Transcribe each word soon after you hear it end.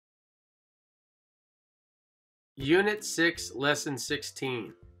Unit 6, Lesson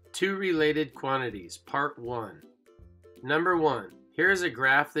 16, Two Related Quantities, Part 1. Number 1. Here is a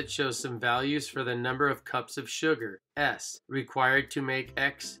graph that shows some values for the number of cups of sugar, S, required to make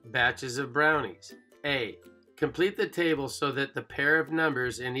X batches of brownies. A. Complete the table so that the pair of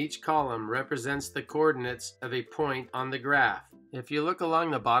numbers in each column represents the coordinates of a point on the graph. If you look along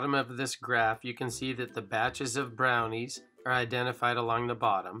the bottom of this graph, you can see that the batches of brownies are identified along the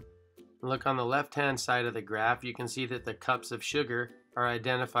bottom. Look on the left-hand side of the graph, you can see that the cups of sugar are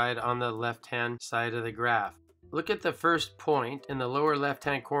identified on the left-hand side of the graph. Look at the first point in the lower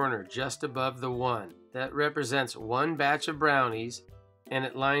left-hand corner, just above the 1. That represents one batch of brownies, and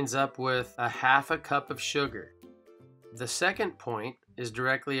it lines up with a half a cup of sugar. The second point is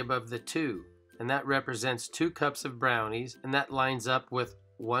directly above the 2, and that represents 2 cups of brownies, and that lines up with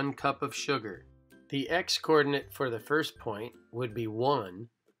 1 cup of sugar. The x-coordinate for the first point would be 1,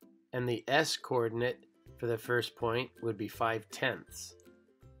 and the s-coordinate for the first point would be 5/10.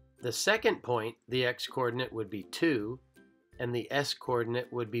 The second point, the x-coordinate would be 2, and the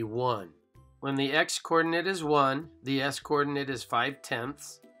s-coordinate would be 1. When the x-coordinate is 1, the s-coordinate is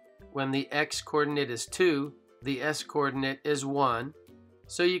 5/10. When the x-coordinate is 2, the s-coordinate is 1.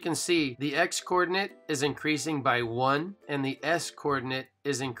 So you can see the x-coordinate is increasing by 1, and the s-coordinate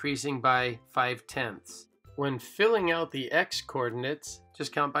is increasing by 5/10. When filling out the x-coordinates,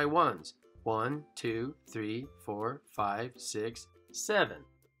 just count by ones. 1, 2, 3, 4, 5, 6, 7.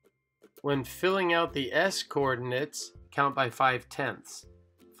 When filling out the s-coordinates, count by 5/10.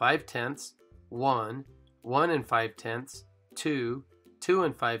 5/10, 1, 1 and 5/10, 2, 2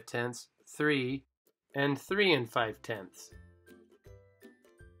 and 5/10, 3, and 3 and 5/10.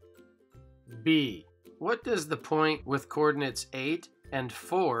 B. What does the point with coordinates 8 and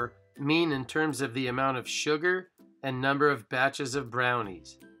 4 mean in terms of the amount of sugar and number of batches of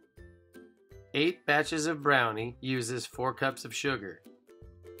brownies? 8 batches of brownie uses 4 cups of sugar.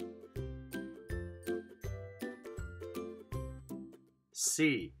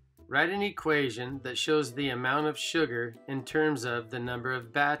 C. Write an equation that shows the amount of sugar in terms of the number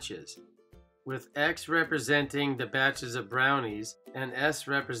of batches. With X representing the batches of brownies and S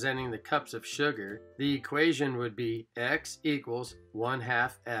representing the cups of sugar, the equation would be X equals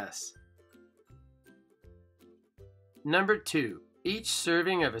 1/2 S. Number 2. Each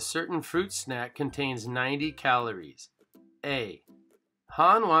serving of a certain fruit snack contains 90 calories. A.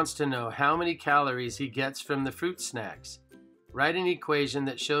 Han wants to know how many calories he gets from the fruit snacks. Write an equation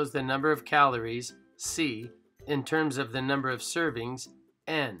that shows the number of calories, C, in terms of the number of servings,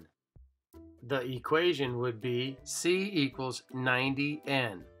 N. The equation would be C equals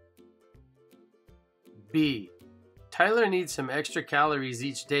 90N. B. Tyler needs some extra calories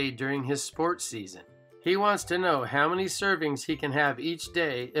each day during his sports season. He wants to know how many servings he can have each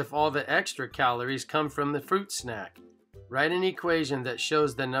day if all the extra calories come from the fruit snack. Write an equation that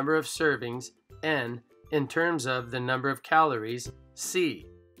shows the number of servings, N, in terms of the number of calories, C.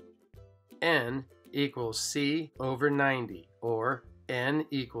 N equals C over 90, or N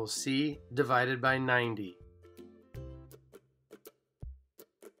equals C divided by 90.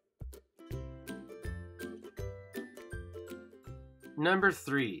 Number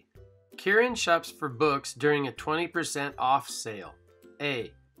 3. Kieran shops for books during a 20% off sale.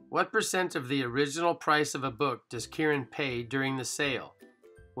 A. What percent of the original price of a book does Kieran pay during the sale?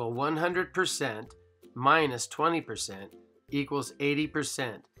 Well, 100% minus 20% equals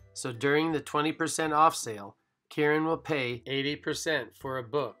 80%. So during the 20% off sale, Kieran will pay 80% for a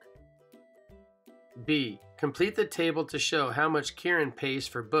book. B. Complete the table to show how much Kieran pays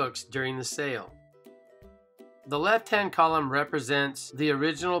for books during the sale. The left-hand column represents the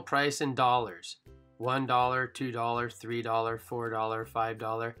original price in dollars. $1, $2, $3, $4,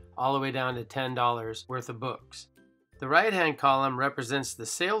 $5, all the way down to $10 worth of books. The right-hand column represents the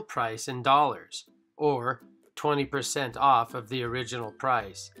sale price in dollars, or 20% off of the original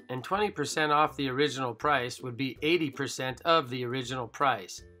price. And 20% off the original price would be 80% of the original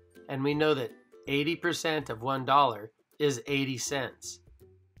price. And we know that 80% of $1 is 80 cents.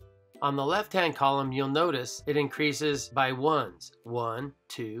 On the left-hand column, you'll notice it increases by ones. 1,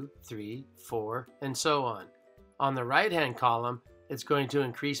 2, 3, 4, and so on. On the right-hand column, it's going to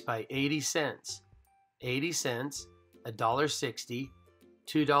increase by 80 cents. 80 cents, $1.60,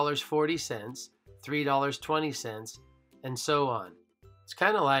 $2.40, $3.20, and so on. It's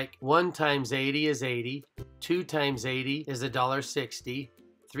kind of like 1 times 80 is 80, 2 times 80 is $1.60,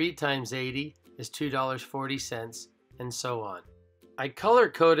 3 times 80 is $2.40, and so on. I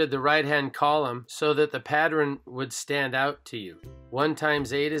color-coded the right-hand column so that the pattern would stand out to you. 1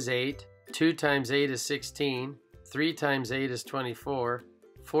 times 8 is 8, 2 times 8 is 16, 3 times 8 is 24,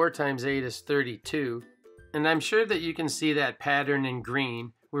 4 times 8 is 32, And I'm sure that you can see that pattern in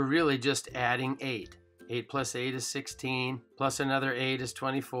green. We're really just adding 8. 8 plus 8 is 16, plus another 8 is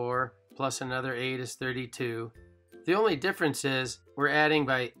 24, plus another 8 is 32. The only difference is we're adding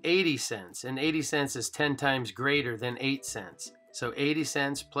by 80 cents, and 80 cents is 10 times greater than 8 cents. So 80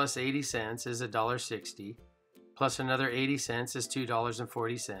 cents plus 80 cents is $1.60, plus another 80 cents is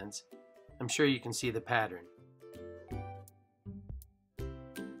 $2.40. I'm sure you can see the pattern.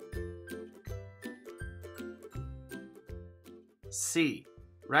 C.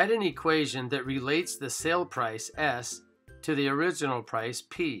 Write an equation that relates the sale price S to the original price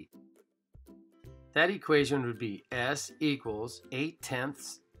P. That equation would be S equals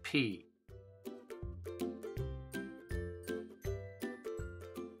 8/10 P.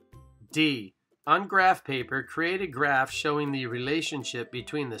 D. On graph paper, create a graph showing the relationship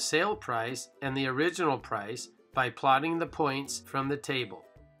between the sale price and the original price by plotting the points from the table.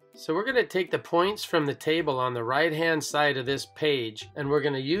 So we're going to take the points from the table on the right-hand side of this page, and we're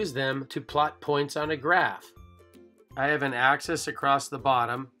going to use them to plot points on a graph. I have an axis across the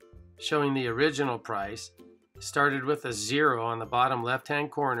bottom showing the original price, started with a 0 on the bottom left-hand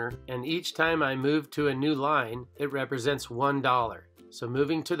corner, and each time I move to a new line, it represents $1. So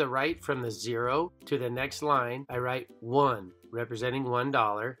moving to the right from the 0 to the next line, I write 1, representing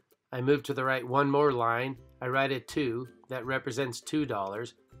 $1. I move to the right one more line, I write a 2, that represents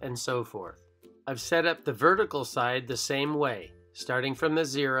 $2, and so forth. I've set up the vertical side the same way, starting from the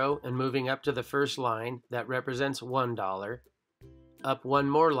 0 and moving up to the first line, that represents $1, up one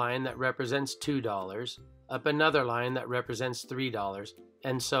more line that represents $2, up another line that represents $3,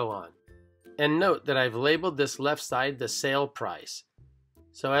 and so on. And note that I've labeled this left side the sale price.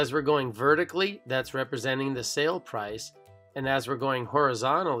 So as we're going vertically, that's representing the sale price, and as we're going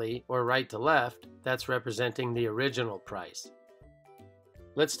horizontally, or right to left, that's representing the original price.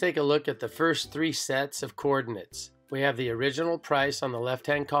 Let's take a look at the first 3 sets of coordinates. We have the original price on the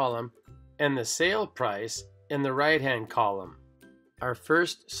left-hand column and the sale price in the right-hand column. Our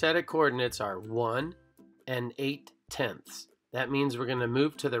first set of coordinates are 1 and 8/10. That means we're going to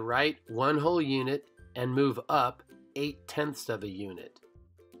move to the right 1 whole unit and move up 8/10 of a unit.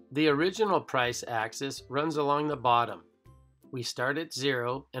 The original price axis runs along the bottom. We start at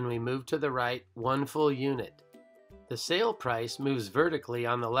 0 and we move to the right 1 full unit. The sale price moves vertically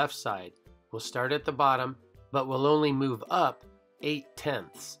on the left side. We'll start at the bottom, but we'll only move up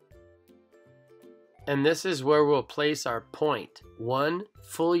 8/10. And this is where we'll place our point. 1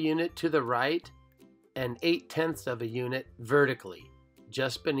 full unit to the right and 8/10 of a unit vertically,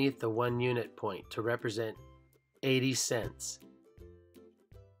 just beneath the 1 unit point to represent 80 cents.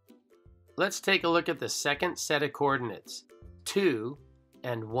 Let's take a look at the second set of coordinates, 2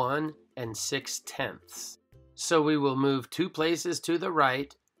 and 1 and 6/10. So we will move 2 places to the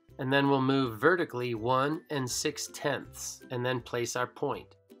right, and then we'll move vertically 1 and 6/10, and then place our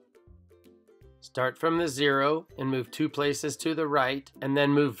point. Start from the 0 and move 2 places to the right, and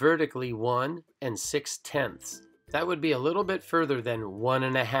then move vertically 1 and 6/10. That would be a little bit further than 1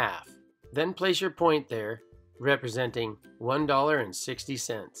 1/2. Then place your point there, representing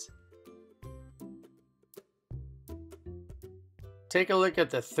 $1.60. Take a look at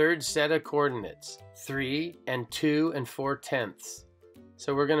the third set of coordinates, 3 and 2 and 4/10.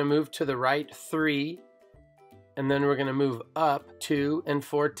 So we're going to move to the right 3, and then we're going to move up 2 and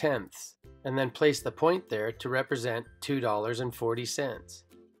 4/10, and then place the point there to represent $2.40.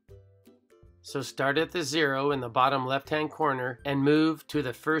 So start at the 0 in the bottom left-hand corner and move to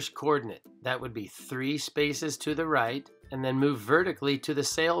the first coordinate. That would be 3 spaces to the right, and then move vertically to the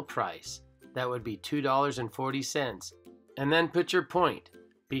sale price. That would be $2.40. And then put your point.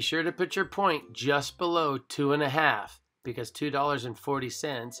 Be sure to put your point just below 2 1/2, because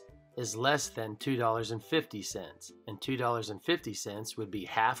 $2.40 is less than $2.50, and $2.50 would be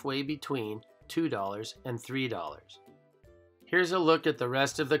halfway between $2 and $3. Here's a look at the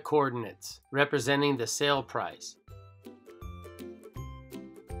rest of the coordinates representing the sale price.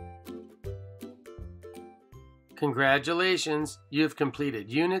 Congratulations, you've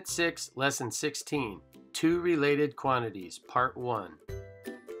completed Unit 6, Lesson 16. 2 Related Quantities, Part 1.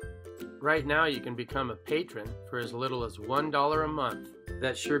 Right now you can become a patron for as little as $1 a month.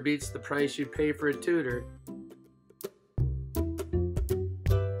 That sure beats the price you pay for a tutor.